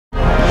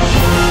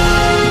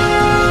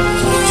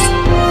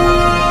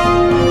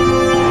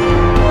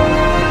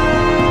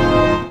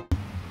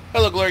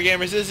Glory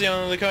Gamers. This is the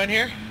only coin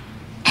here.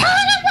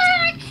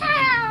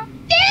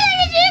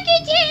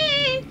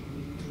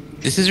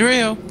 This is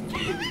Rio.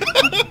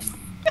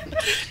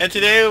 And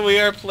today we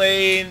are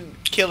playing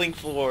Killing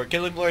Floor.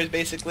 Killing Floor is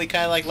basically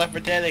kind of like Left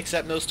 4 Dead,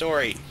 except no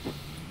story.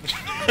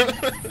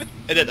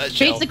 In a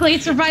nutshell. Basically, a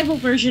survival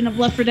version of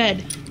Left 4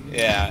 Dead.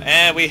 Yeah,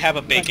 and we have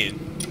a bacon.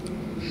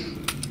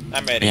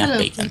 I'm ready. Yeah, Hello,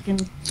 bacon.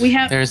 We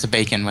have There's a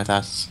bacon with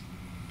us.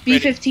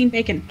 B-15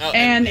 bacon. Oh,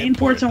 and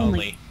imports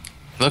only.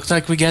 Looks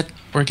like we're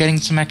getting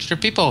some extra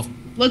people.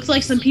 Looks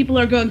like some people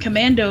are going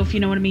commando, if you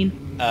know what I mean.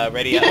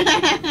 Ready up.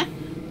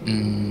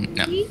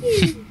 No.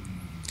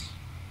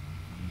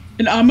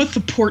 And I'm a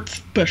support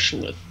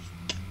specialist.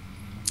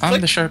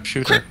 I'm the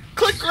sharpshooter.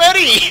 Click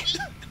ready!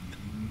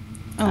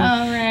 Oh.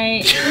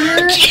 Alright.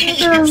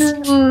 There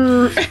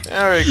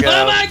we go.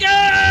 Oh my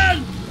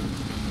god!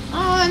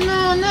 Oh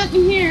no, not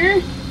in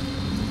here.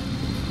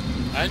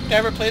 I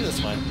never played this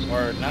one,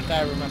 or not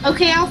that I remember.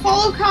 Okay, I'll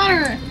follow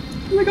Connor.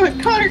 Oh my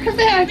god, Connor, come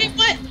back! Wait,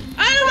 what?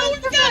 I don't know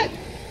what's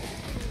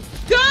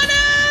going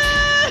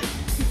on!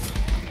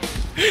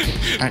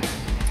 Alright.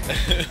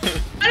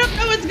 I don't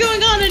know what's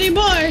going on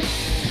anymore!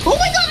 Oh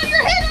my god, on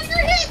your head, on your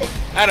head!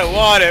 I don't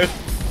want to.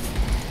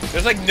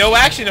 There's like no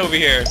action over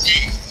here.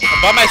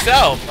 I'm by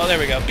myself. Oh, there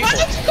we go. Why People.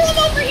 don't you come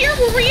over here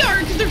where we are?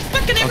 Because they're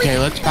fucking everything. Okay,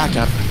 let's back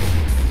up.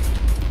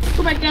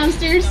 Go back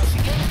downstairs.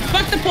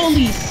 Fuck the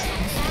police.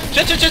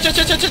 Shut.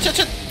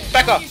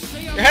 Back off.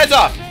 Your head's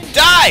off.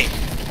 Die!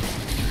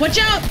 Watch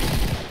out!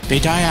 They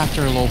die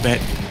after a little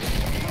bit.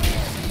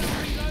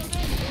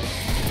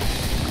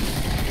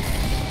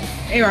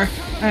 There you are.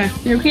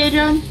 You okay,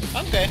 John?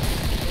 Okay.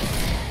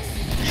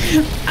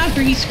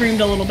 After he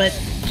screamed a little bit.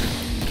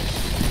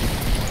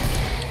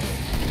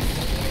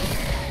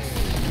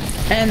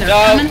 And they're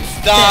Don't coming.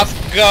 stop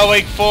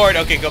going forward.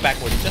 Okay, go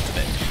backwards just a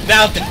bit.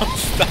 Now don't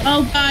stop.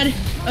 Oh god.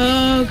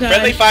 Oh god.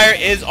 Friendly fire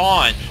is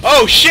on.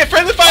 Oh shit,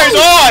 friendly fire is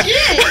on!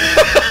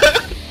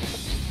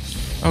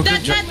 Oh,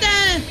 good job.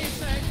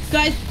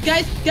 Guys.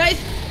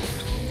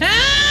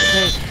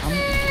 Ah!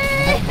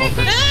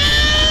 Ah!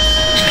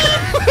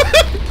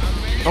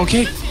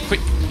 Okay, quit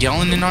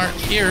yelling in our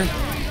ear.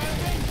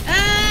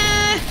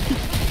 Ah!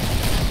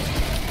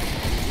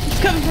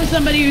 It's coming from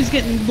somebody who's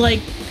getting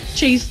like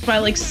chased by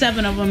like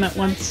 7 of them at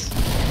once.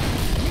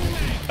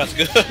 That's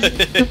good.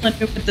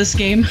 With this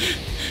game.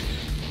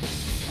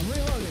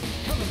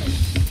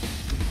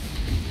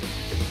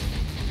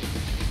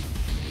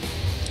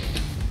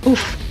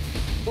 Oof.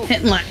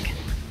 Hit and lag.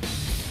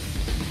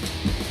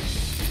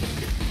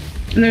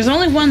 And there's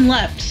only one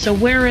left, so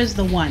where is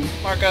the one?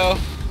 Marco.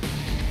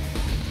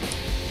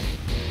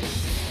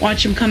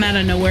 Watch him come out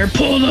of nowhere.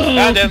 Pull up!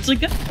 Found him. It's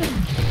like,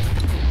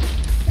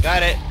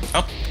 Got it.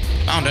 Oh,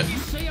 found it.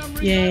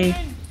 yay.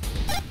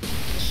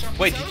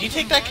 Wait, did you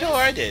take that kill or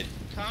I did?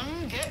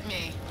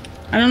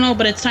 I don't know,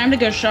 but it's time to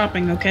go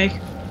shopping, okay?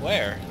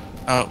 Where?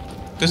 Oh,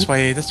 this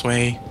way, this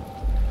way.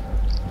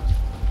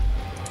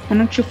 Why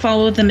don't you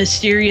follow the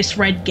mysterious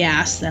red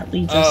gas that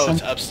leads us Oh, it's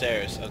somewhere?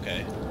 upstairs.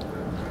 Okay.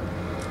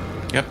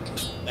 Yep.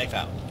 Knife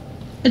out.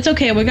 It's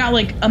okay, we got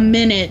like a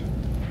minute.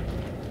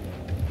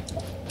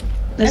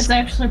 That's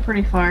actually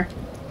pretty far.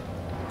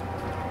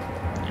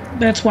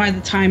 That's why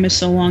the time is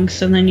so long,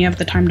 so then you have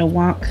the time to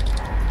walk.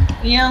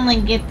 You only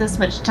get this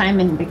much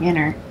time in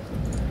beginner.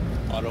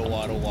 Waddle.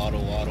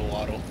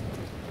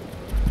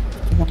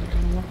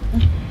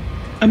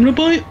 I'm gonna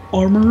buy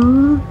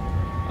armor.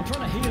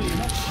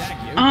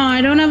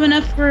 I don't have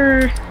enough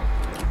for...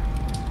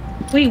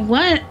 Wait,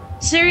 what?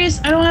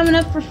 Serious? I don't have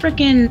enough for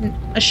frickin'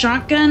 a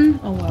shotgun?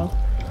 Oh well.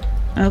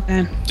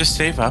 Okay. Just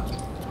save up.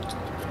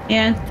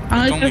 Yeah.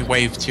 It's only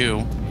wave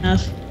 2.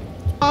 Enough.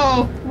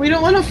 Oh, we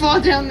don't want to fall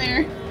down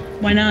there.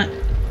 Why not?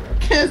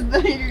 Because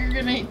then you're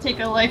gonna take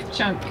a life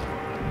chunk.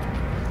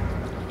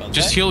 Okay.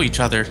 Just heal each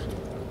other.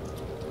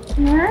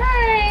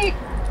 Alright.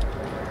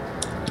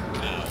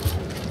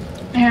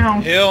 Ow.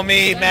 Heal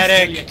me,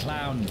 medic.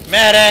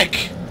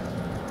 Medic.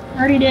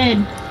 Already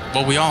did.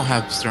 Well, we all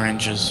have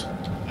syringes.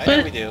 I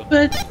know we do.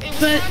 But...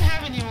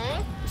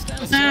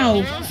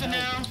 Ow.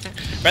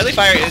 Friendly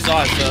fire is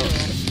on, so...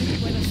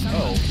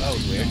 Oh, that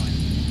was weird.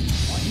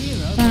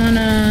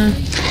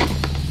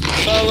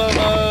 Solo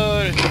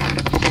mode!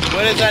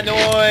 What is that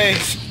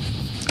noise?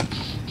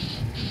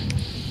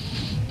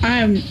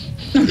 I'm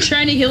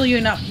trying to heal you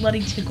and not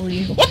bloody tickle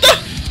you. What the?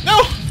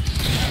 No!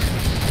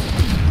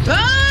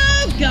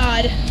 Oh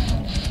god!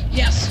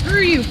 Yeah,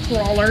 screw you,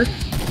 crawler.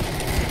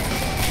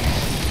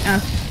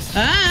 Okay.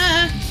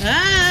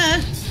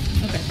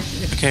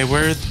 Okay,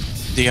 where are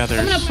the others?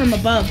 Coming up from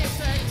above.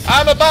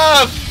 I'm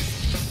above!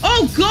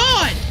 Oh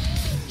god!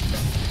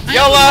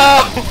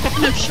 YOLO!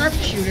 I'm a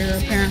sharpshooter,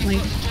 apparently.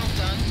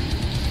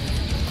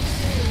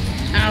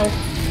 Ow.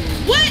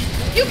 What?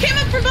 You came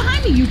up from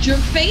behind me, you jerk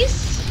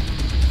face!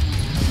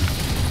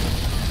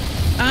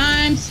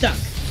 I'm stuck.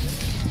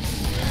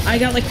 I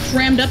got like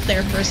crammed up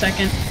there for a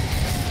second.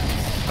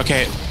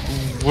 Okay,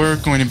 we're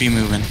going to be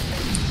moving.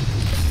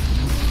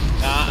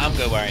 Nah, I'm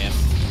good where I am.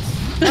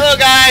 Hello,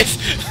 guys!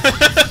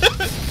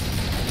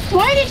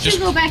 Why did you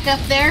go back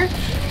up there?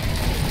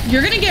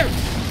 You're gonna get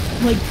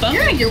like buff.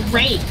 You're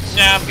great.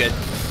 Nah, I'm good.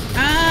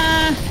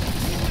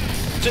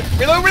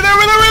 Reload!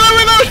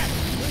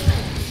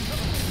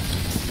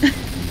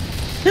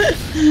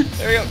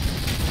 There we go.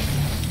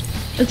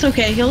 It's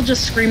okay. He'll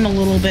just scream a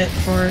little bit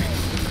for.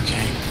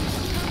 Okay.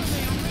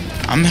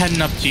 I'm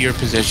heading up to your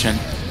position.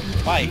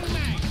 Why?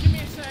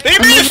 They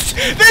missed!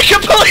 They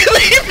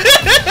completely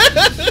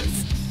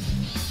missed!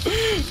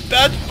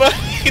 That's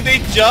funny. They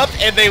jumped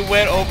and they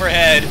went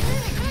overhead.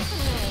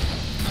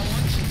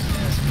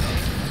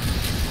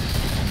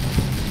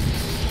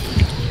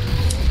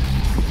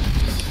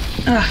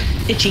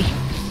 Itchy.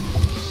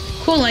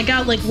 Cool, I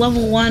got like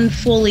level 1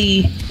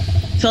 fully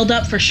filled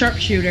up for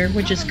sharpshooter,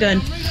 which is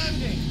good.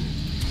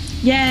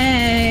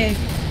 Yay!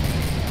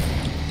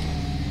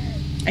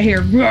 I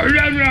hear roar,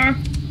 roar, roar.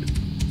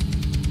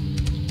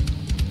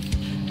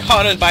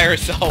 Kanna's by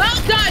herself.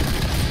 Oh god!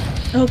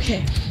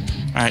 Okay.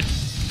 Alright.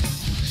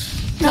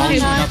 No, I'll I'm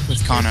join not. up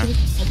with Connor.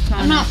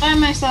 I'm not by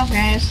myself,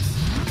 guys.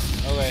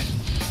 Okay.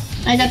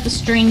 I got the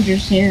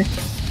strangers here.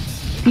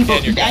 People,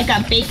 And you're I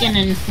got Bacon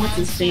and what's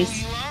his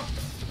face?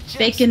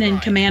 Bacon and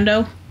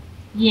Commando.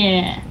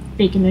 Yeah,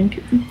 Bacon and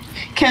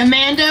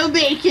Commando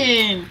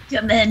Bacon.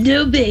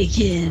 Commando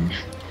Bacon.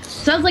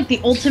 Sounds like the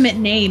ultimate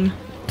name.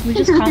 We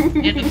just call him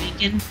Commando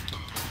Bacon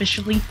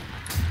officially.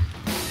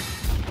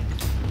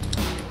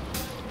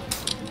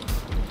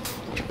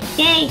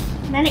 Yay,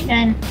 medic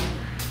gun.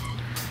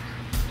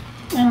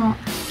 Oh,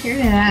 hear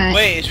that.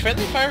 Wait, is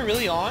friendly fire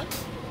really on?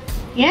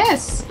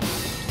 Yes.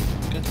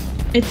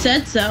 It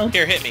said so.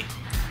 Here, hit me.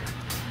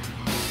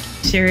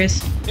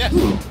 Serious. Yeah.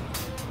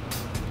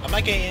 I'm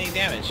not getting any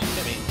damage.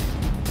 Hit me.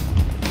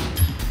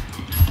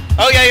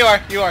 Oh yeah, you are.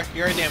 You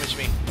already damaged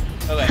me.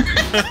 Okay.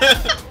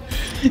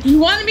 You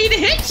wanted me to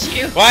hit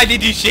you. Why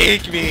did you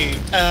shake me?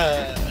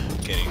 I'm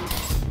kidding.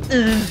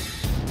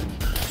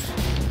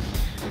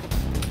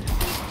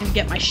 And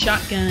get my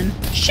shotgun.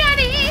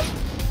 Shotty!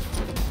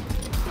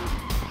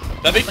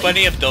 That'd be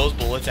funny if those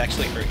bullets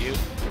actually hurt you.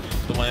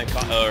 The one that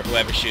or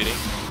whoever's shooting.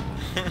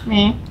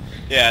 Me.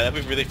 Yeah,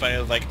 that'd be really funny. It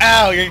was like,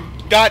 ow, you're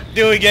not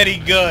doing any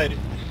good.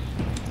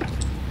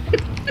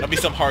 That'd be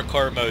some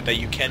hardcore mode that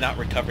you cannot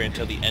recover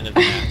until the end of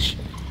the match.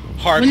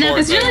 Hardcore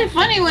It's mode. really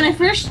funny. When I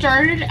first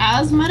started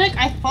as medic,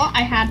 I thought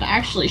I had to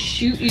actually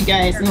shoot you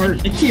guys in order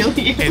to kill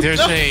you. Hey, there's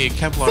a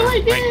Kevlar So I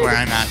right did. where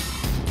I'm at,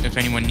 if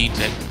anyone needs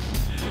it.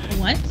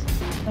 What?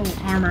 Oh,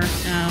 armor.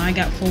 No, I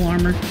got full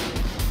armor.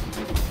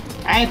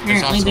 I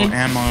There's apparently also did.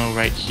 ammo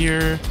right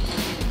here.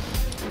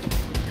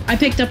 I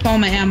picked up all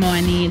my ammo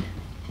I need.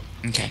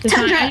 Okay.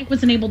 Because I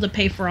wasn't able to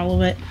pay for all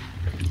of it.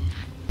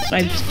 So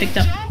I just picked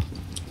up.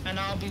 And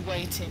I'll be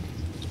waiting.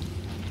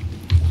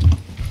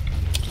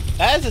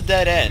 That is a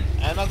dead end.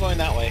 I'm not going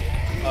that way.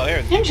 Oh,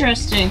 here.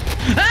 Interesting.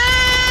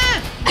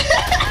 Ah!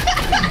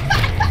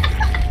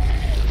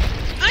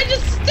 I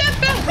just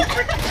stepped out and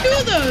freaking 2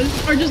 of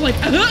those are just like.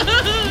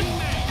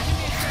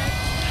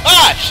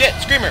 Ah, shit,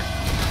 screamer.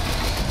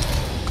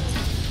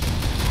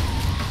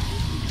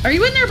 Are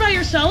you in there by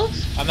yourself?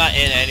 I'm not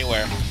in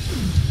anywhere.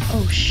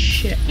 Oh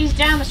shit. He's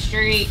down the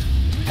street.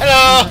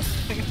 Hello.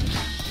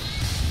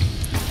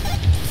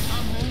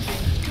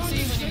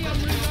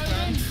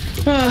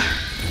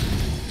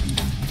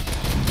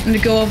 I'm gonna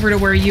go over to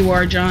where you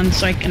are, John,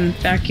 so I can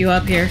back you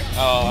up here.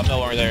 Oh, I'm no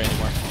longer there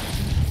anymore.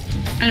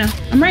 I know.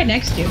 I'm right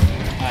next to you.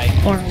 Hi.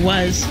 Or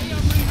was.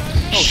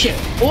 Oh, shit.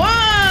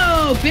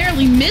 Whoa!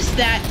 Barely missed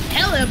that.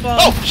 Hell that ball.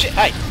 Oh, shit,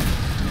 hi.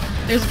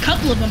 There's a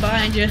couple of them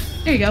behind you.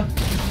 There you go.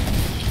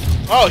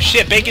 Oh,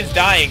 shit, Bacon's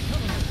dying.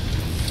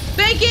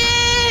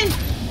 Bacon!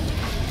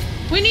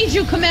 We need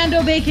you,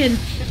 Commando Bacon.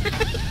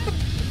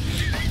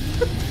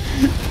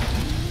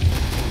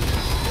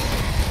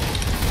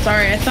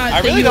 Sorry, I thought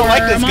I that really you don't were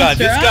like a this gun.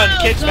 monster. This gun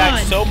Oh, kicks back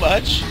God. so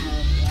much.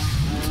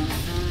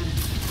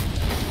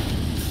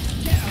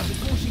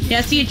 Yeah,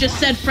 see, it just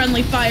said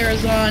friendly fire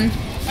is on.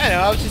 I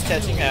know, I was just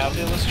testing it out.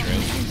 It was true.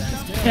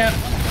 Yep.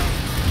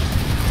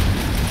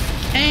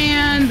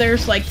 And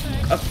there's like,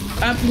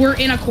 we're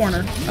in a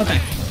corner. Okay,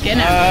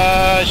 getting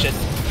out. Shit.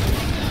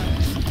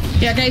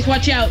 Yeah, guys,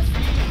 watch out.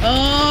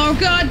 Oh,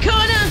 God,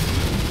 Kona!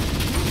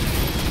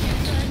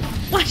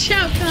 Watch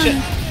out, Kona. Shit.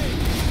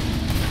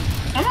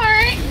 I'm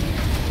alright.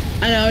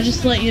 I know,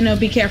 just to let you know,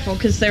 be careful,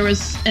 because there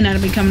was an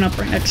enemy coming up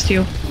right next to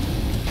you.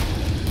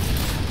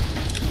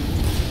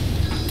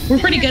 We're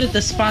pretty good at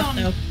this spot,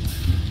 though.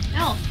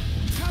 No.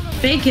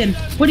 Bacon,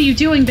 what are you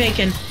doing,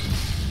 Bacon?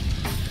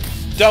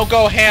 Don't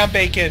go ham,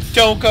 Bacon.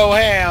 Don't go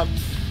ham.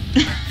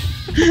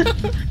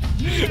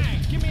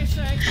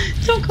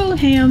 Don't go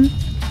ham.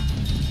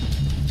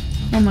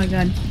 Oh my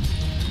god.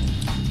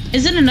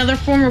 Is it another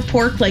form of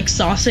pork, like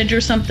sausage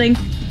or something?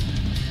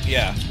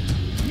 Yeah.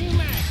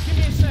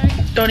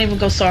 Don't even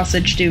go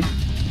sausage, dude.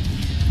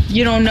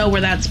 You don't know where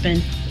that's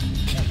been.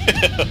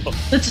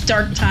 That's a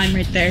dark time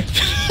right there.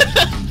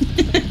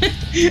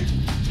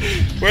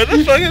 Where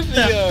the fuck is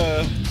the,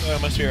 oh,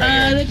 it must be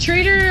right here. The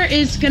trader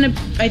is gonna,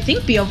 I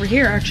think, be over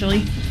here,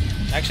 actually.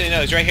 Actually,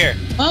 no, it's right here.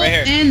 Oh, Right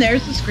here. and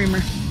there's the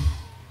screamer.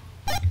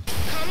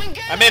 Come and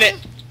get I'm in it.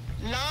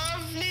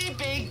 Lovely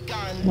big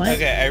gun. What?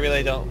 Okay, I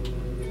really don't.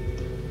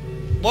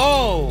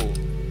 Whoa!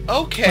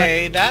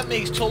 Okay, that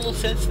makes total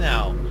sense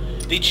now.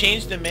 They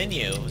changed the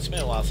menu. It's been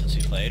a while since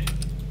we played.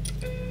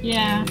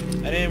 Yeah.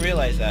 I didn't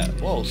realize that.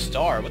 Whoa,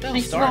 star. What the hell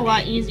Makes it star a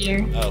lot mean?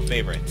 easier. Oh,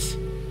 favorites.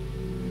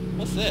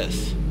 What's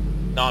this?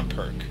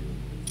 Non-perk.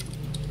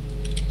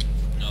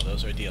 No,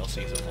 those are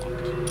DLCs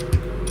unlocked.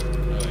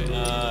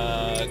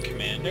 Alright,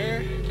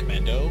 Commander?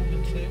 Commando,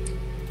 let's say.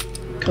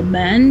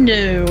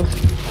 Commando.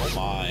 Oh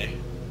my.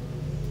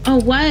 Oh,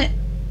 what?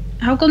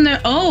 How come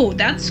there? Oh,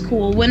 that's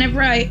cool.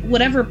 Whenever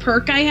whatever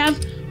perk I have,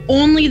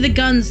 only the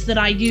guns that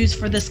I use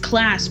for this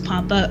class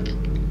pop up.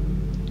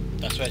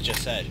 That's what I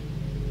just said.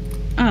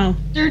 Oh.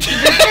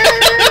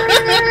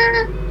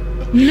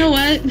 You know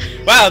what?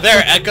 Wow,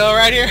 there, Echo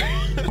right here.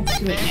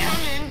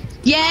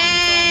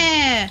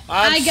 Yeah!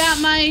 I got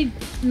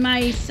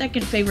my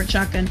second favorite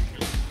shotgun.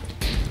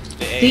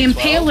 The A12?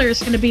 Impaler is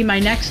going to be my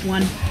next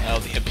one. Oh,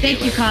 the Impaler.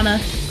 Thank you, Kana.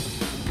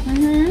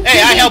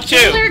 Hey, I helped too!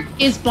 The Impaler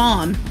is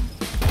bomb.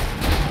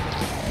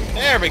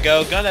 There we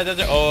go. Gun that does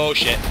it. Oh,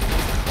 shit.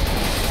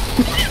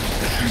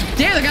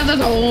 There, the gun does.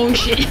 Oh,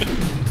 shit.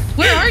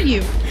 Where are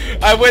you?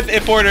 I'm with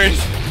importers.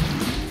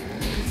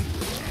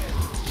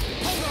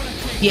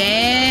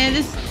 Yeah,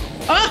 this.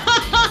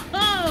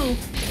 Oh!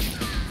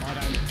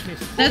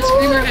 That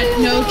screamer had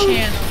no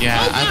chance. Yeah,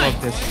 Oh, I God.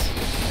 love this.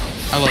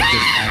 I love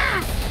this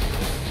map.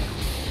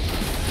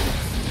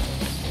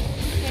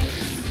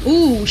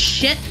 Ooh,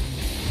 shit.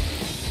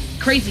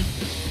 Crazy.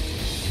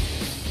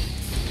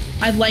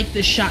 I like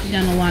this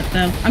shotgun a lot,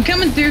 though. I'm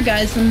coming through,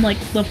 guys. I'm, like,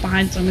 left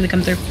behind, so I'm gonna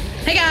come through.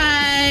 Hey,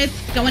 guys!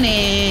 Going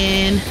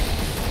in.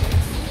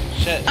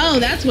 Shit. Oh,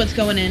 that's what's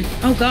going in.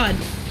 Oh, God.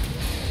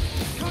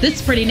 This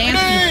is pretty nasty.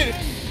 Grenade!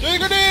 There's a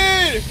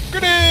grenade!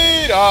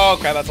 Grenade! Oh,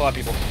 crap, that's a lot of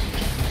people.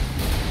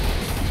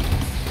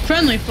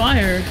 Friendly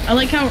fire. I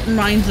like how it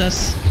reminds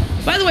us.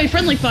 By the way,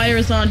 friendly fire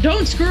is on.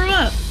 Don't screw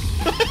up!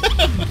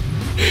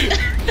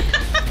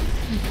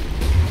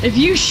 If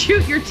you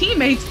shoot your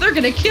teammates, they're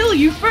gonna kill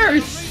you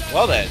first!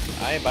 Well then,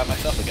 I am by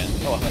myself again.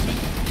 Oh, that's me.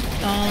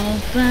 All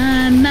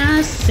by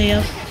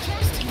myself.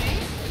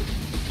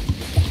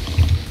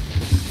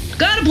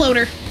 Got a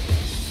bloater.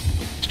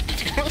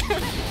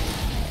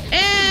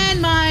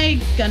 And my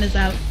gun is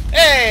out.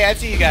 Hey, I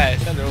see you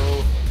guys.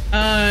 Hello.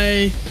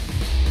 I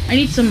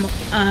need some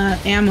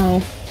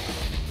ammo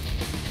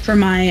for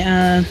my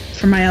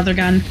other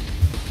gun.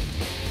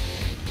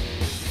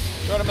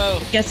 Geronimo.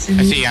 Guess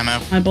I see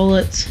ammo. my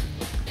bullets.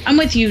 I'm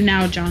with you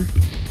now, John.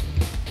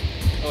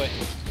 Oh, wait.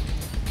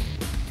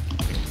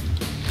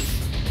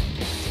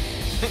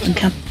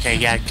 Okay,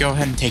 yeah, go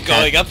ahead and take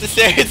Going that. up the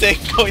stairs and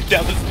going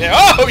down the stairs.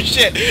 Oh,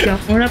 shit!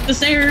 Going up the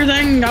stairs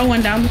and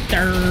going down the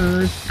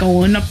stairs.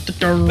 Going up the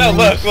stairs. No,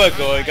 look.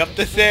 Going up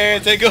the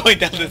stairs and going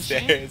down the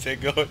stairs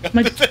and going up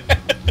the stairs.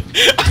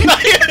 I'm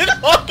not even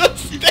on the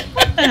stairs.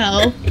 What the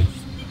hell?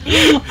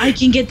 I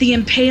can get the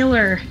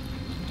Impaler.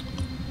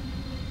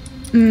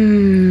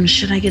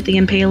 Should I get the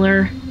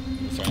Impaler?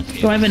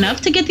 Do I have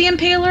enough to get the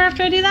Impaler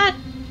after I do that?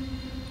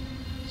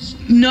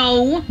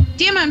 No.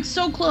 Damn, I'm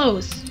so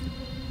close.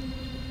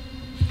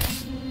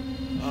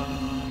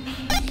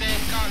 They're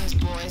guns,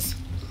 boys.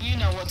 You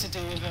know what to do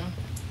with them.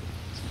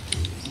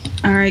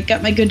 Alright,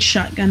 got my good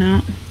shotgun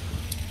out.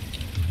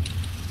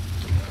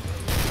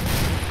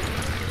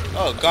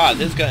 Oh god,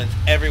 this gun's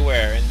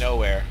everywhere and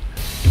nowhere.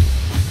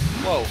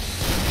 Whoa.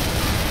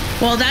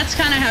 Well, that's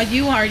kind of how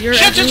you are. You're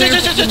Shit, shit,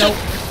 everywhere. shit, shit, shit,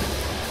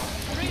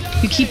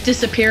 Nope. You keep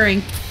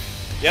disappearing.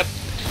 Yep.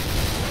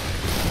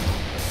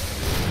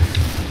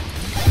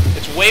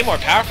 It's way more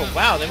powerful.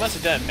 Wow, they must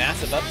have done a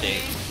massive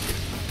update.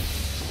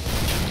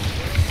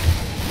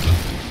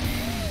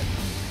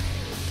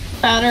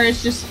 Batter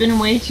has just been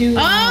way too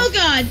long. Oh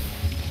god!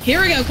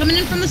 Here we go, coming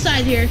in from the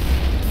side here.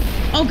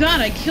 Oh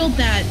god, I killed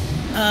that,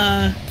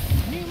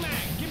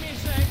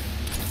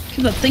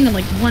 killed that thing in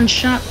like one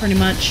shot pretty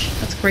much.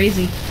 That's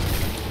crazy.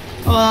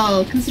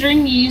 Well,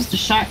 considering you used a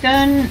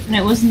shotgun, and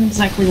it wasn't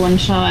exactly one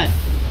shot.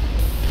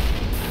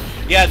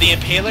 Yeah, the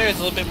Impaler is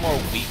a little bit more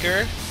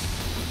weaker.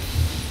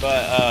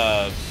 But,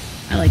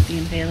 I like the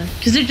Impaler.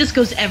 Because it just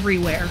goes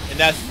everywhere. and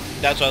that's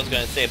what I was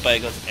gonna say, but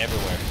it goes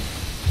everywhere.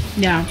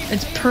 Yeah,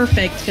 it's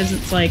perfect because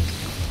it's like,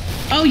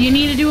 oh, you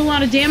need to do a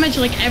lot of damage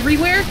like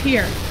everywhere?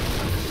 Here.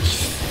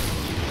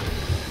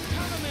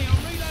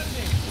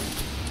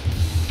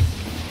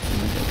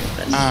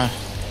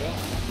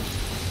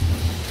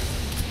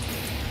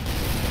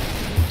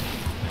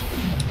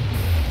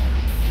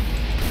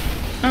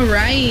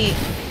 Alright.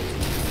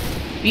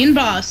 Being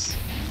boss.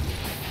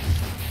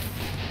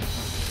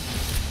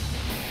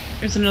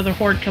 There's another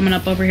horde coming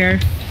up over here.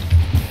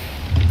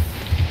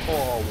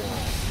 Oh,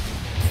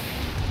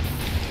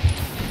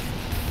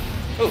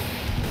 ooh.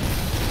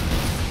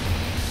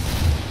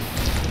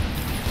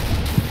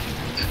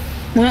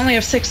 We only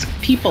have 6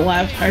 people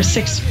left, or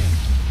 6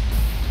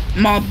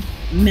 mob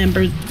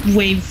member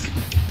wave.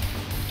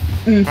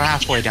 We're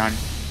halfway done.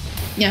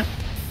 Yeah.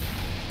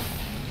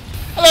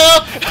 Hello!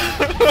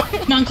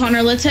 Come on,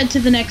 Connor. Let's head to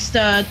the next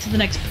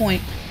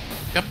point.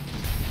 Yep.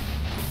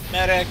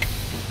 Medic.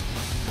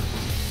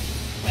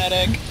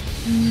 Medic.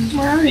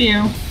 Where are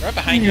you? Right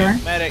behind There you.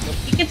 you are. Medic. I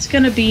think it's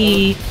gonna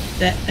be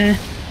the.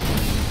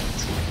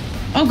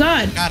 Oh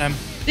God! Got him.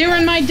 They were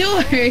in my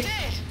door.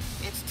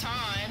 It's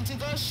time to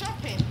go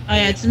shopping. Oh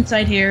yeah, it's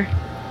inside here.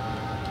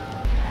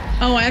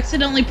 Oh, I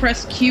accidentally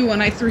pressed Q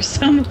and I threw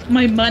some of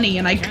my money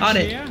and I got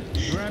it.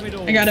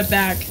 I got it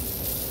back.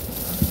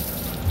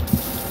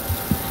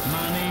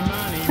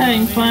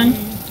 Having fun.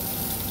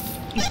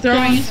 He's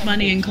throwing his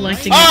money and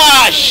collecting it.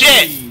 Ah,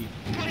 shit!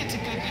 Put it to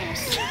good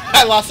use.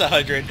 I lost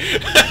 100.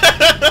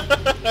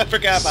 I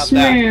forgot about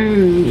that.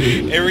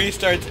 Smooth. It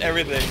restarts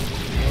everything.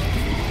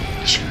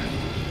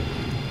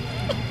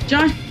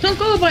 John, don't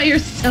go by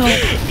yourself.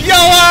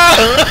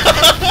 YOLO!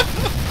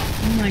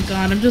 Oh my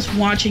God, I'm just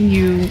watching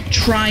you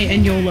try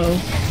and YOLO.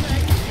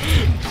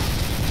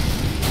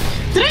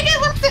 Did I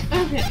get left?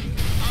 Okay.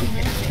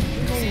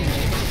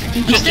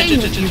 I'm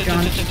staying with you,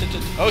 John.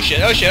 Oh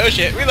shit, oh shit, oh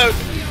shit. Reload.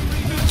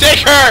 Take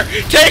her!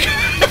 Take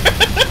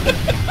her!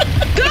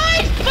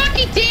 God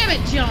fucking damn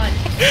it, John!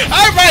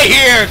 I'm right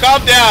here!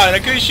 Calm down. I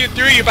couldn't shoot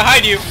through you,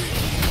 behind you.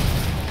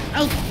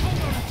 Oh,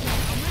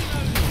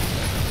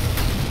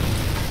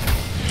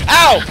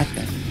 Ow!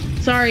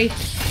 sorry.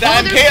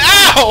 That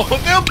Ow! The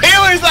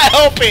impaler's not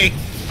helping!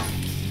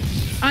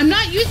 I'm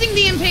not using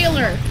the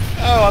impaler.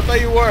 Oh, I thought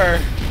you were.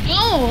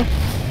 No,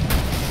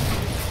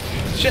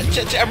 Shit,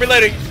 shit, shit. I'm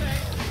reloading.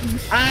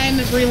 I'm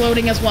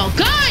reloading as well.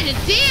 God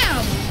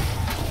damn!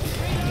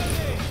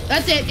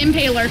 That's it,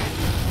 impaler.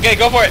 Okay,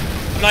 go for it.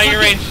 I'm not in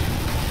your range.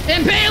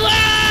 Impaler!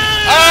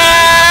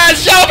 Ah!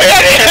 Show me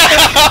it!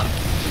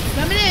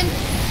 Coming in.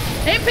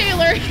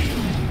 Impaler.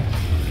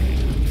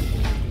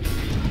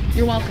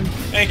 You're welcome.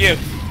 Thank you.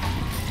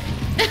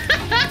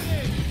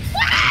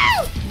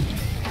 Wow!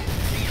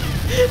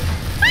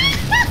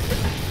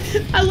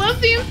 I love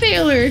the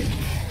impaler.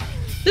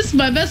 This is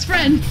my best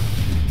friend.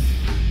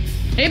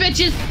 Hey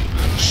bitches!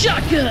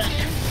 Shotgun!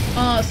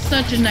 Oh,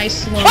 such a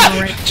nice slow-mo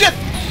right. Shit!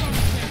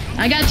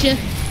 I got you.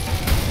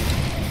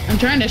 I'm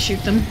trying to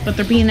shoot them, but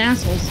they're being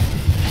assholes.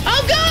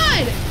 Oh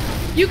God!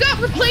 You got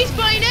replaced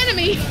by an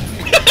enemy!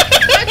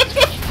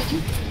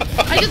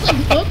 I just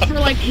like looked for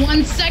like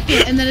 1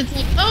 second and then it's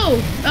like,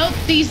 oh,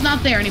 he's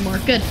not there anymore.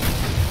 Good.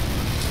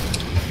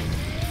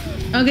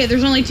 Okay,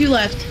 there's only 2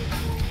 left.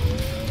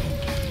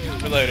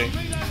 Reloading.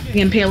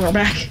 The impaler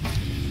back.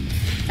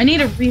 I need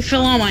to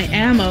refill all my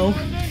ammo.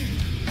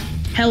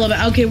 Hell of it.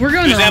 Okay, we're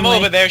going There's the wrong ammo way.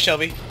 over there,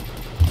 Shelby.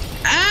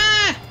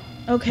 Ah!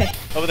 Okay.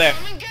 Over there.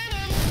 Come and get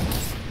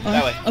 'em.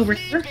 That way. Over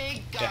here?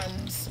 Big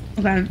guns.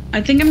 Okay.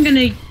 I think I'm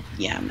gonna...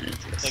 Yeah, I'm gonna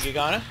do this. Thank you,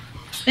 Ghana.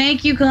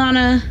 Thank you,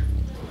 Kalana.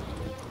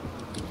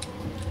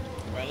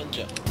 Run and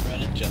jump.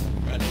 Run and jump.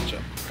 Run and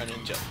jump. Run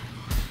and jump.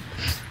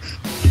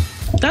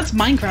 That's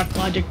Minecraft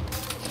logic.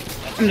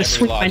 That's gonna every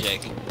swing my-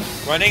 logic.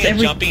 Running and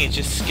jumping and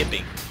just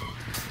skipping.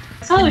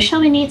 Oh,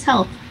 Shelby needs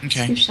help.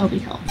 Okay. Give Shelby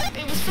help.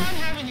 It was fun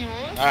having you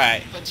all.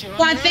 Alright. But you're on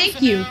Why, your own thank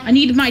for you. now. I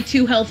need my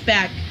 2 health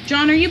back.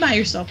 John, are you by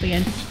yourself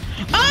again?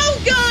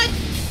 Oh, God!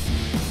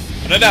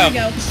 No, There we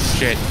no. go.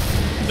 Shit.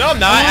 No, I'm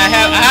not. I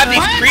have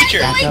these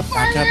creatures. Back up,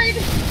 back up.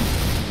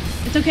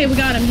 It's okay, we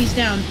got him. He's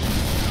down.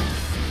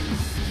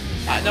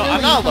 No,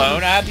 I'm not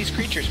alone. I have these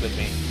creatures with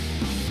me.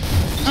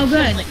 Oh,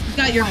 good. You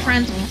got your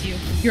friends with you.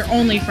 Your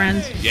only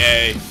friends.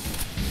 Yay.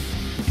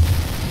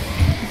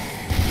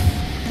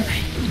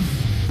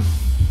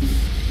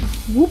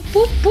 Whoop,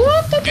 whoop, whoop,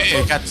 whoop, It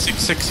whoop. got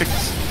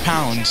 666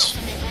 pounds.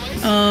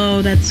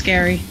 Oh, that's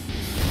scary.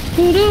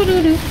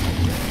 Doo-doo-doo-doo.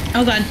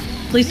 Oh, God.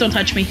 Please don't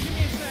touch me.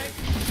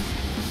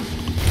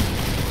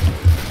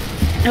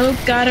 Oh,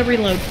 gotta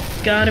reload.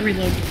 Gotta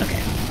reload.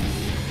 Okay.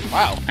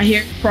 Wow. I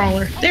hear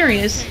Crawler. There he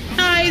is.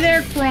 Hi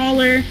there,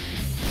 Crawler.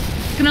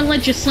 Gonna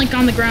let you slink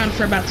on the ground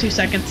for about 2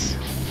 seconds.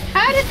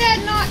 How did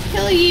that not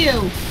kill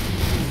you?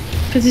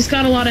 Because he's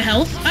got a lot of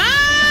health.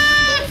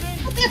 Ah!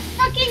 With this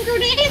fucking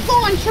grenade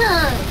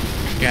launcher!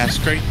 Gas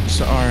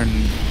crates are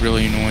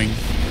really annoying.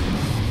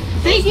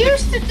 They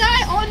used to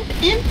die on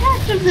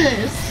impact of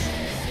this.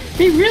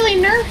 They really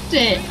nerfed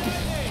it.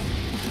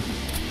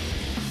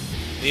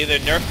 They either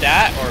nerf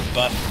that or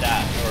buff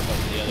that or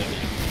buff the other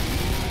thing.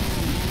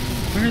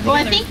 Where are the Well,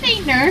 I other- think they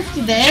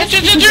nerfed this.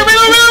 Shit,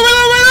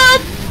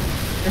 reload!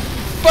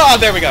 Oh,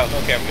 there we go.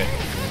 Okay, I'm good.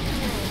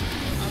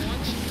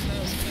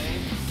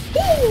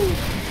 Woo!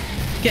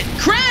 Get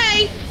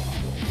Cray!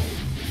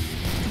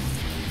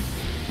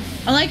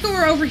 I like when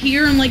we're over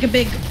here in like a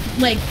big,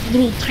 like,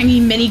 little tiny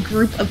mini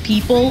group of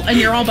people and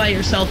you're all by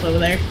yourself over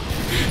there.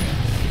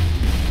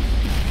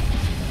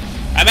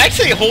 I'm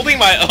actually holding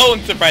my own,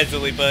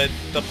 surprisingly, but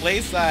the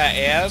place that I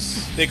am,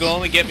 they can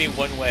only get me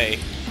one way.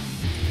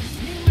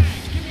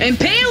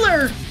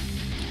 Impaler!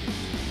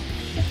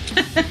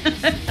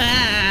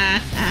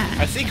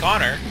 I see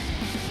Connor.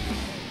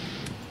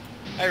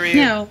 Hi, Ryu.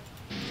 No.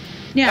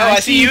 Yeah, Oh, I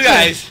see you too.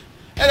 guys.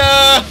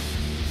 Hello.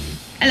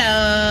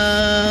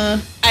 Hello.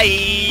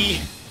 Hi.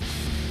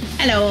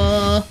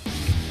 Hello.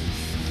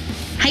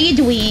 How you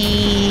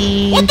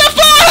doing? What the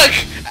fuck?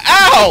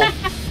 Ow!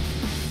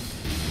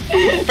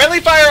 Friendly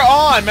fire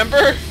on,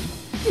 remember?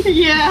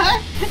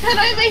 Yeah, and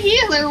I'm a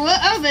healer.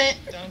 What of it?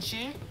 Don't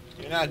you?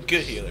 You're not a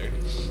good healer.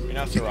 You're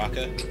not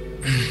Soraka.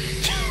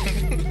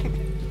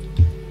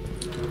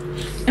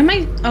 Am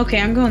I?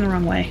 Okay, I'm going the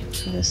wrong way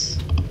for this.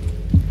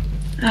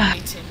 Ah,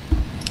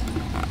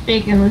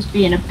 Bacon was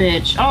being a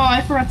bitch. Oh,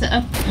 I forgot to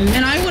up.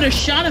 and I would have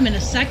shot him in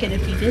a second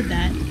if he did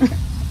that.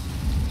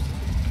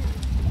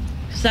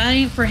 Cause that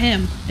ain't for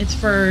him. It's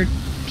for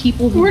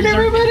people who. Where'd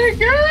deserve it. everybody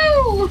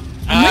go?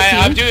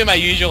 I'm doing my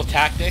usual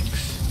tactics.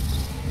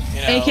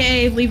 You know,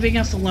 AKA leaving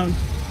us alone.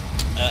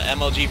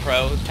 MLG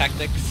Pro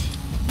tactics.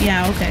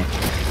 Yeah. Okay.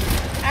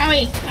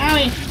 Owie,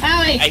 owie,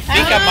 owie. I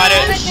think I might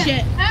have.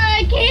 Shit.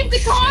 I came to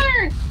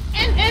Connor,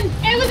 and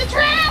it was a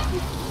trap.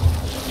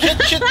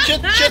 Shit.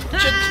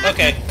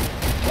 Okay.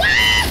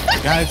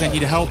 Guys, I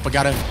need help. I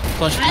got a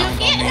flush I pound on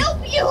can't me. help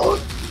you.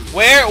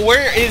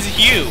 Where is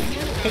you?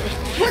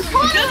 Where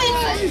Connor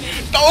was.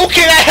 Oh,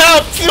 can I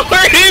help?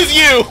 Where is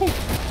you?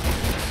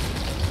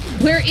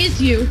 Where is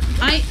you?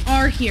 I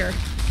are here.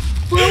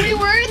 Where we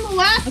were in the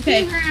last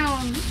Okay. few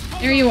rounds.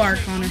 There you are,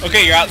 Connor.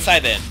 Okay, you're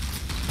outside then.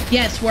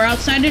 Yes, we're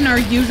outside in our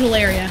usual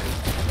area.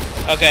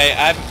 Okay,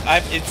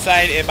 I'm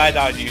inside in my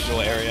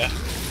non-usual area.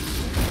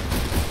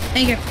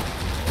 Thank you.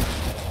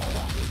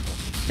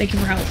 Thank you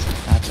for help.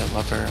 That's a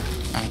lever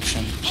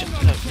action. Shit,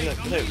 look.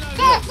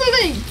 Stop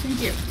moving.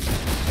 Thank you.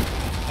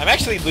 I'm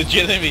actually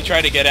legitimately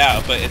trying to get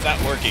out, but it's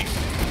not working.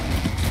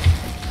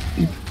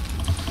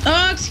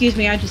 Oh, excuse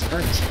me, I just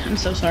burped. I'm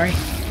so sorry.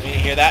 You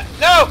hear that?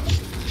 No!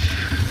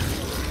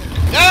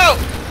 No!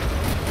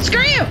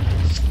 Screw you!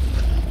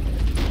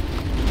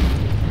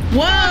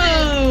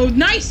 Whoa!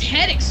 Nice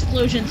head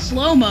explosion,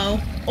 slow-mo.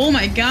 Oh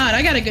my god,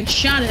 I got a good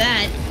shot of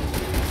that.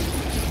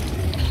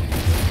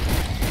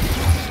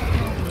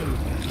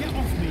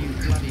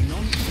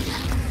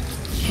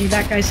 Okay,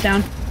 that guy's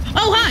down.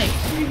 Oh, hi!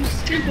 You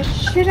scared the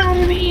shit out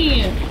of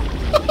me.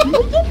 Boop,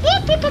 boop,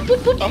 boop, boop, boop,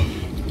 boop,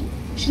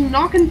 boop. She's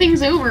knocking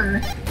things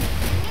over.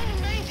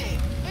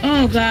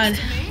 Oh god.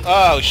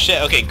 Oh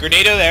shit, okay,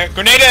 grenade there,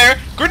 grenade there,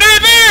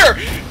 grenade there!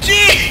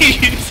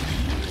 Jeez!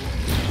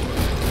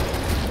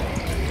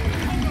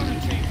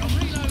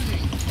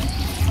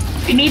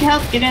 If you need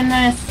help, get in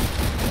this.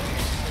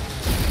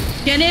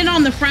 Get in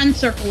on the friend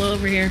circle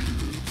over here.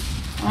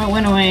 Oh, it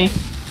went away.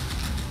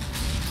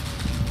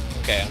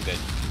 Okay, I'm good.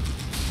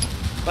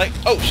 Like,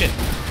 oh shit.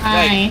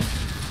 Hi.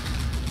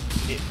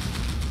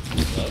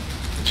 Hello?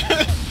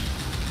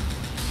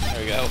 There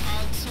we go.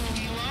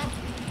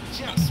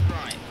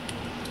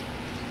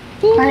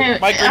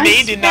 My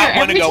grenade did not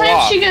want to go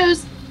off.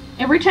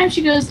 Every time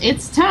she goes,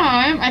 it's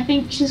time, I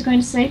think she's going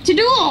to say, to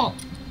duel!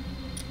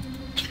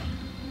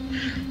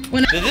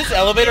 Does this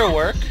elevator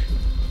work?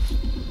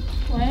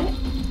 What?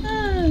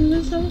 Ah,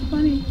 that's so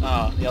funny.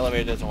 Oh, the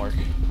elevator doesn't work.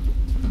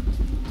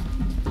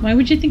 Why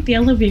would you think the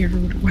elevator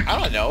would work? I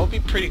don't know, it'd be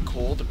pretty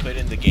cool to put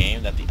in the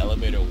game that the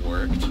elevator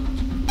worked.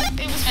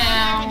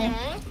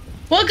 Ow.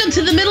 Welcome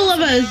to the middle of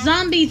a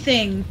zombie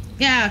thing.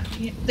 Yeah,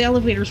 the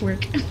elevators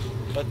work.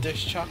 But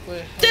there's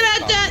chocolate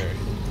Da-da-da. helicopter.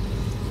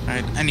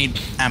 Alright, I need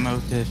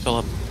ammo to fill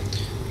up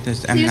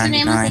this There's an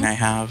ammo M99 thing. I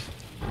have.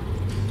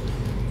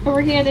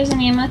 Over here, there's an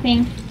ammo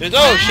thing. There's,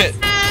 oh shit!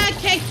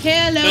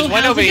 Hello, There's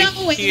one how's over it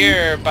going?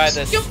 here by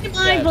the Join my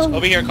steps. boat.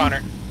 Over here,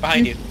 Connor.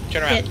 Behind you.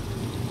 Turn around.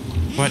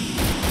 What?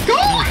 Go!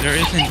 No, there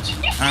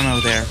isn't ammo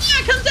there.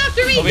 Yeah, comes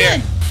after me. Over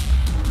here.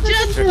 Good.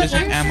 Just There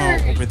isn't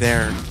ammo over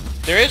there.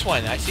 There is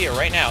one. I see it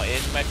right now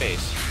in my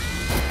face.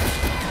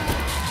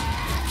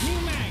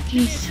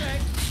 Jeez.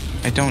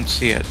 I don't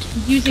see it.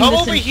 Using Come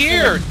this over in-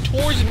 here!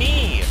 Towards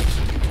me!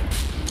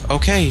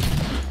 Okay.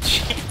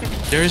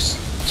 There's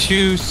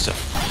two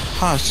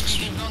husks.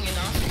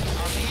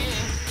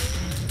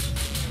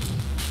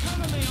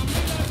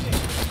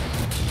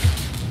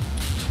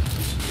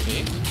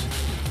 See?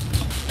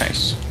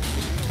 Nice.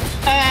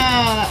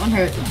 Oh, that one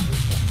hurt.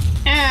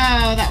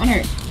 Ow, that one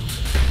hurt.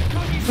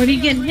 What are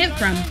you getting hit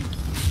from?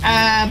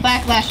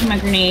 Backlash from my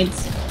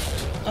grenades.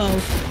 Oh.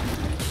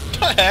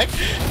 What the heck?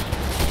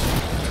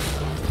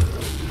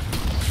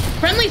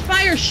 Friendly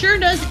fire sure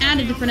does add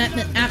a different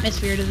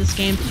atmosphere to this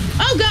game.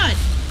 Oh god!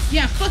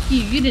 Yeah, fuck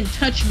you. You didn't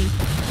touch me.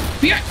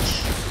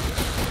 Bitch!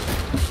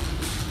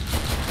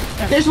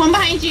 There's one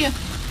behind you.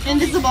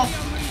 Invisible.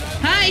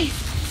 Hi!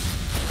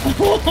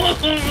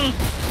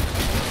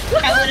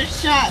 I would have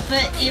shot,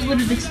 but it would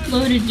have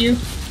exploded you.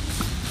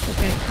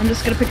 Okay, I'm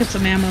just gonna pick up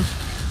some ammo.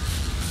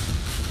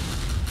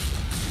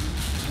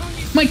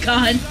 My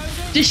god,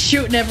 just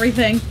shooting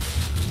everything.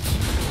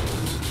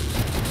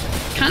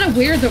 Kind of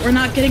weird that we're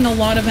not getting a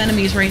lot of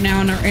enemies right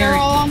now in our They're area.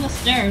 all on the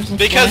stairs. that's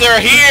Because why.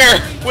 they're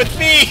here! With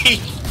me!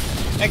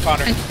 Hey,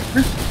 Connor.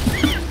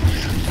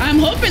 I'm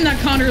hoping that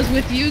Connor is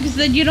with you, because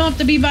then you don't have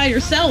to be by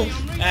yourself.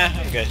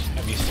 I'm good.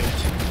 I'm used to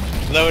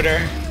it. Loader.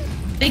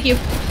 Thank you.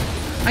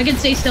 I can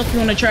stay still if you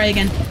want to try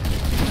again.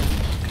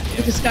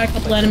 We just got a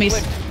couple enemies.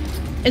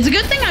 It's a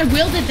good thing I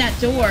wielded that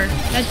door.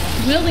 That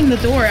wielding the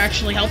door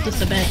actually helped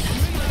us a bit.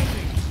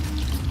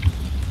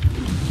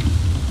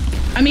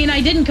 I mean,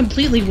 I didn't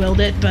completely wield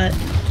it, but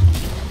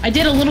I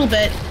did a little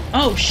bit.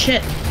 Oh,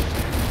 shit.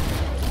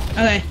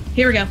 Okay,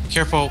 here we go.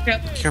 Careful.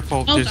 Yep.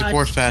 Careful. Oh, There's God. a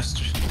gore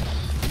fest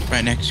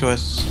right next to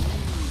us.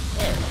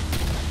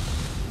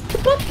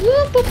 Whoop,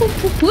 whoop, whoop,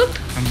 whoop, whoop, whoop.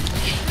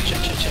 Shit.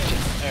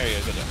 There you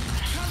go, good job.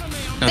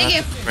 No, Thank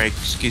that's you. a break.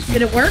 Excuse me.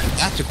 Did it work?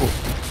 That's a gore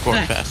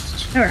Okay.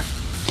 fest. There we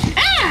go.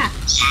 Ah!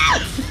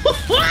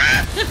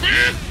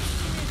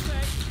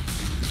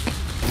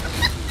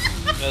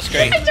 That's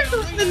great. I turned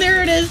around and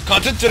there it is.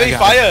 Content today, I got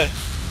fire!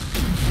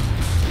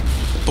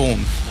 Boom.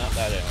 No,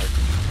 that didn't work.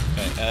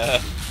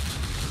 Okay,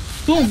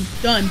 Boom.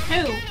 Done.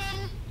 Who?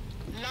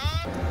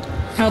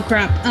 Oh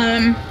crap.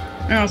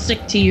 I'll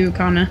stick to you,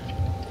 Kana.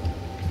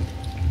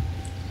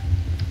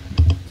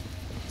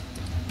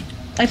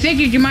 I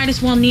figured you might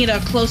as well need a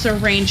closer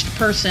ranged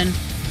person.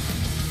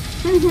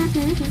 there's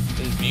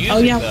music, Oh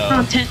yeah, though.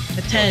 content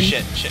at Oh, 10.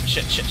 shit.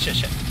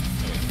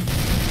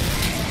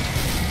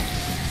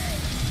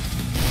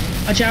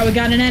 Watch out, we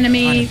got an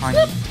enemy. Fine,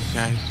 Whoop.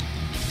 guys.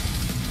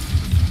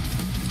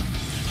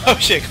 Oh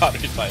shit,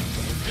 Connor's fine.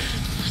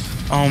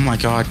 Oh my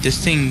god,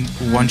 this thing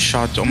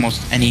one-shots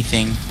almost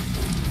anything.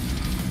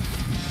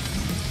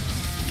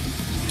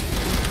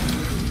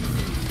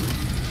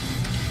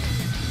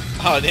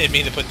 Oh, I didn't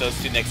mean to put those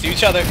two next to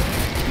each other.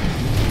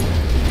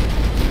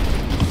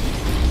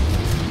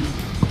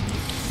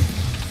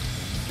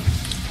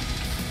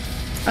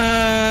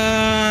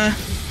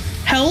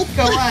 Help.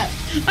 Go up.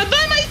 I'm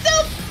by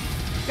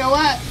myself. Go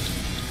up.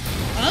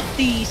 Up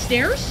the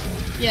stairs.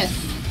 Yes.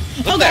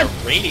 Look Oh at that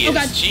god. radius, Oh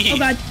god. jeez. Oh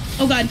god.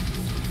 Oh god.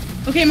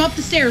 Okay, I'm up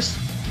the stairs.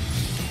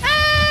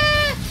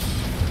 Ah!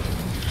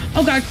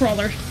 Oh god,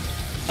 crawler.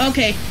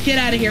 Okay, get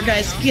out of here,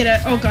 guys. Get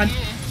out. Oh god.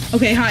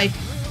 Okay, hi.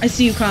 I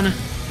see you, Kana.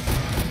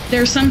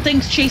 There's some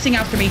things chasing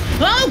after me.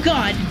 Oh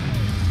god.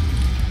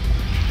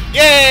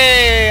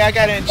 Yay! I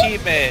got an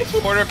achievement.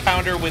 Quarter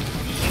pounder with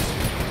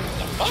ease.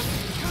 The fuck?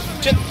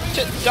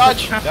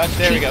 Dodge.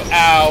 There we go.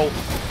 Ow.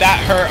 That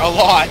hurt a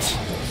lot.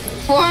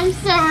 Oh, I'm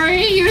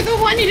sorry. You're the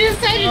one who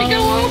decided to go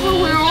Oh,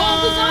 over where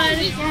all the God.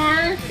 zombies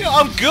are. Yo,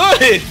 I'm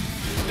good.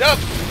 Yep.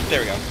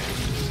 There we go.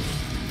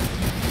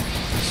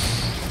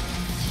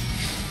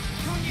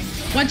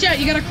 Watch out,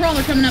 you got a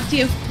crawler coming up to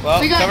you.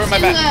 Well, We got cover my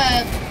two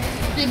back.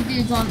 big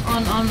dudes on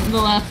the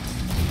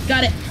left.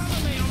 Got it.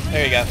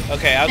 There you go.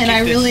 Okay, I'll And keep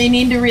I this. really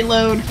need to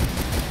reload.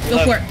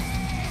 Go for it.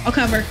 I'll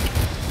cover.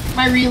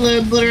 My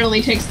reload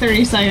literally takes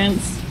 30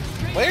 seconds.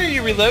 Where are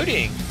you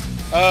reloading?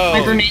 Oh,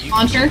 My grenade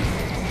launcher.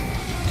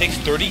 takes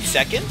 30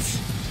 seconds?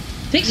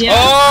 Takes Yeah.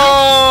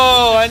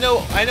 Oh, I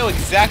know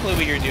exactly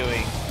what you're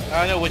doing.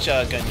 I know which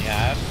gun you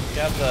have.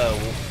 You have the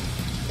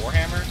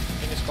Warhammer, I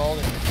think it's called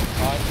in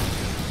COD.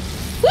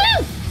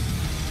 Woo!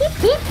 Whoop,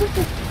 whoop, whoop,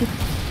 whoop.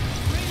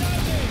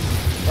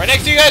 Right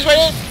next to you guys, right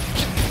in.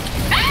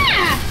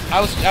 Ah! I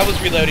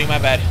was reloading, my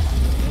bad.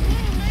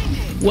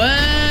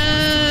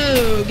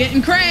 Whoa!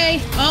 Getting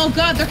cray! Oh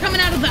god, they're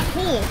coming out of that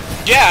hole!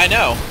 Yeah, I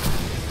know.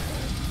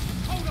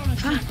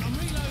 Fuck.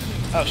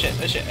 Oh shit,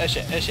 oh shit.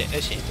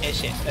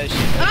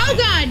 Oh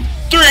god!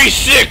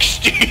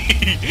 360!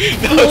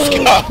 No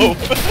scope!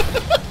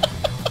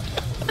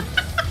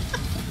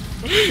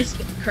 This is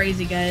getting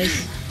crazy,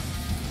 guys.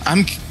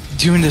 I'm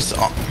doing this.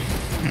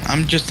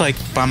 I'm just like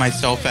by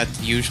myself at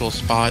the usual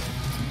spot.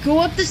 Go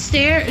up the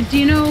stair. Do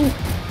you know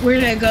where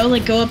to go?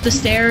 Like, go up the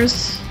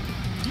stairs?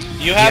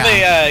 You have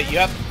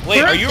wait,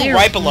 We're are up you there.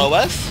 right below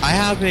us? I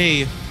have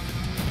a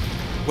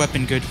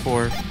weapon good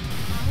for. I'm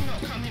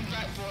not coming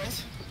back,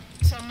 boys.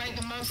 So make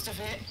the most of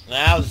it.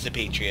 Now it's the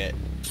Patriot.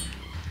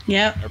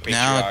 Yep. Or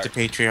Now Patriarch. it's the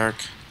patriarch.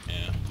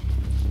 Yeah.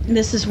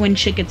 This is when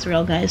shit gets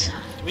real, guys.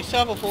 Do we still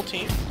have a full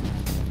team?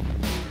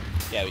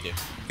 Yeah, we do.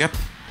 Yep.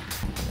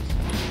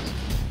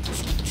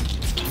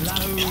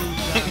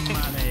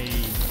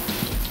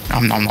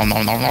 No.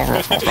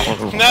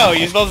 No,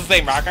 you're supposed to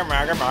say marker.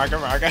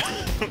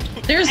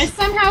 There's... I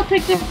somehow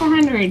picked up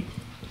 100.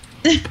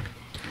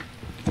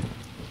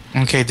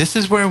 Okay, this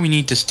is where we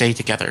need to stay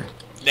together.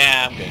 Nah,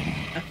 I'm good.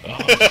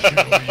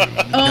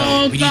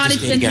 Oh we need god, to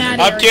it's stay in together.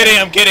 that I'm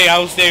area. kidding. I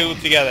will stay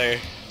together.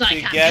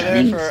 Like, Together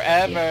I'm-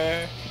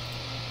 forever.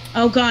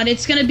 Oh god,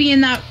 it's gonna be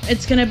in that...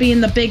 It's gonna be in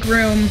the big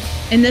room.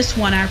 In this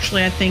one,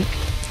 actually, I think.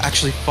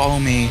 Actually, follow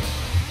me.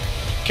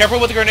 Careful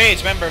with the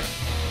grenades, remember.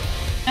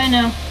 I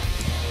know.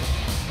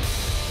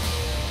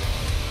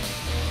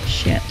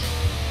 Shit.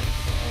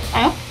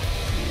 Oh.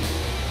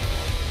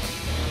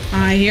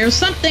 I hear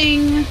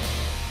something.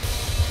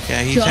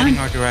 Yeah, he's John? heading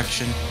our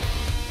direction.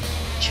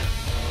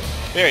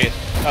 There he is.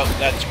 Oh,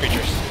 that's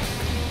creatures.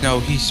 No,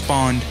 he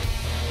spawned.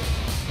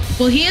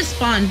 Well, he is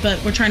spawned,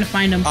 but we're trying to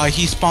find him.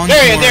 He spawned.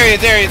 There he is, more.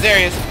 there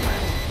he is.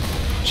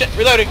 Shit,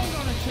 reloading.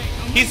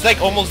 He's like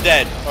almost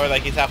dead. Or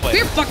like he's halfway.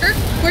 Here, fucker.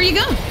 Where you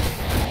going?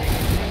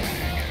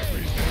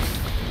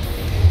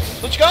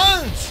 Switch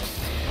guns!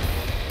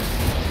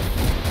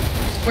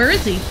 Where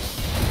is he?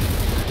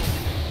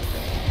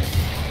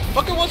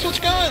 Fucking won't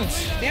switch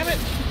guns! Damn it!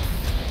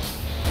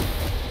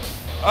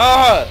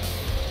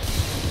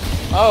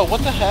 Oh,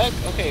 what the heck?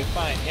 Okay,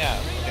 fine,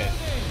 yeah, okay.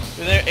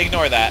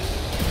 Ignore that.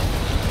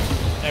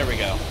 There we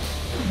go.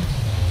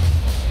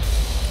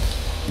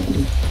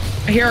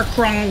 I hear a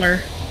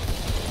crawler.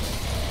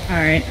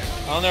 Alright.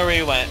 I don't know where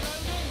he went.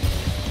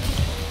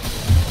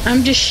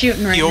 I'm just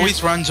shooting right He now.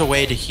 always runs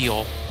away to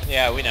heal.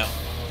 Yeah, we know.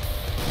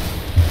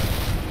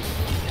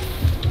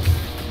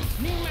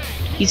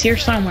 He's here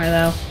somewhere,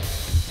 though.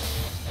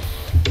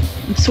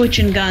 I'm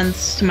switching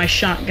guns to my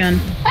shotgun.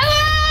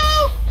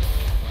 Hello!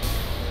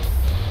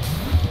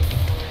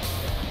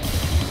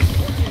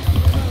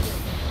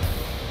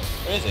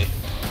 Where is he?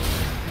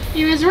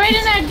 He was right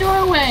in that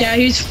doorway. Yeah,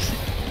 he's...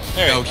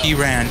 There No, we go. he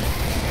ran.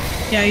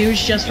 Yeah, he was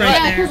just right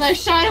Yeah, there. because I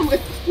shot him with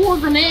 4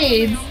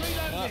 grenades.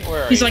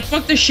 Where are He's you? like,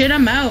 fuck this shit,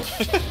 I'm out.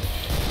 Yeah,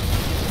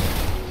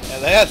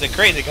 that's a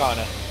crazy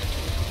Kana.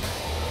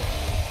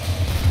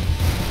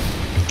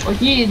 Well,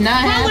 he is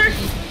not Crawler!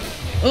 happy.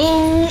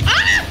 Oh,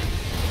 ah!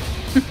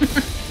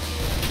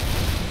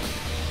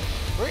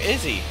 Where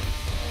is he?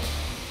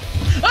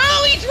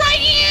 Oh, he's right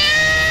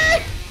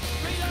here!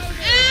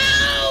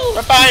 Ow!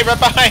 Right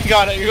behind,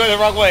 Kana. You're going the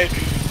wrong way.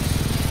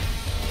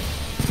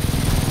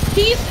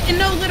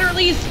 No,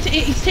 literally,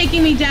 he's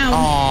taking me down.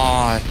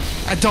 Aw,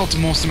 I dealt the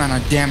most amount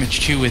of damage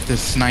too with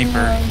this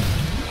sniper.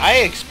 I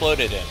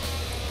exploded him.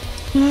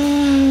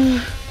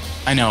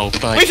 I know, We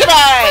but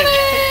survived!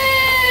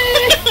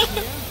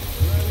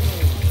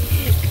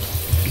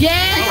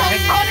 Yeah!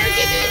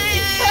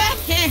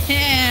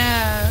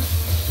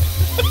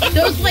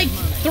 Those like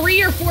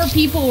 3 or 4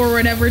 people or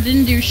whatever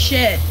didn't do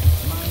shit.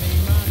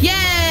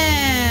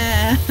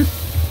 Yeah!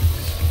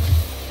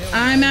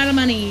 I'm out of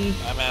money.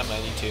 I'm at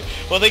money too.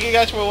 Well, thank you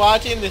guys for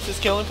watching. This is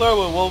Killing Floor,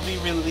 where we'll be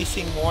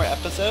releasing more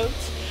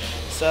episodes.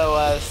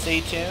 So stay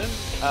tuned.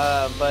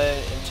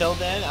 But until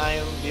then, I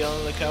am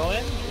Bjorn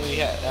Cohen. We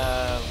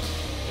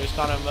there's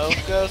Connor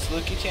Mokos,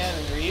 Luki-chan,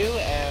 and Ryu,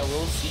 and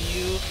we'll see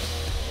you.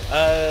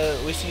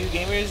 We see you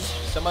gamers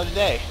some other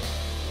day.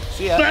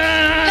 See ya.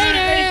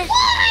 Bye.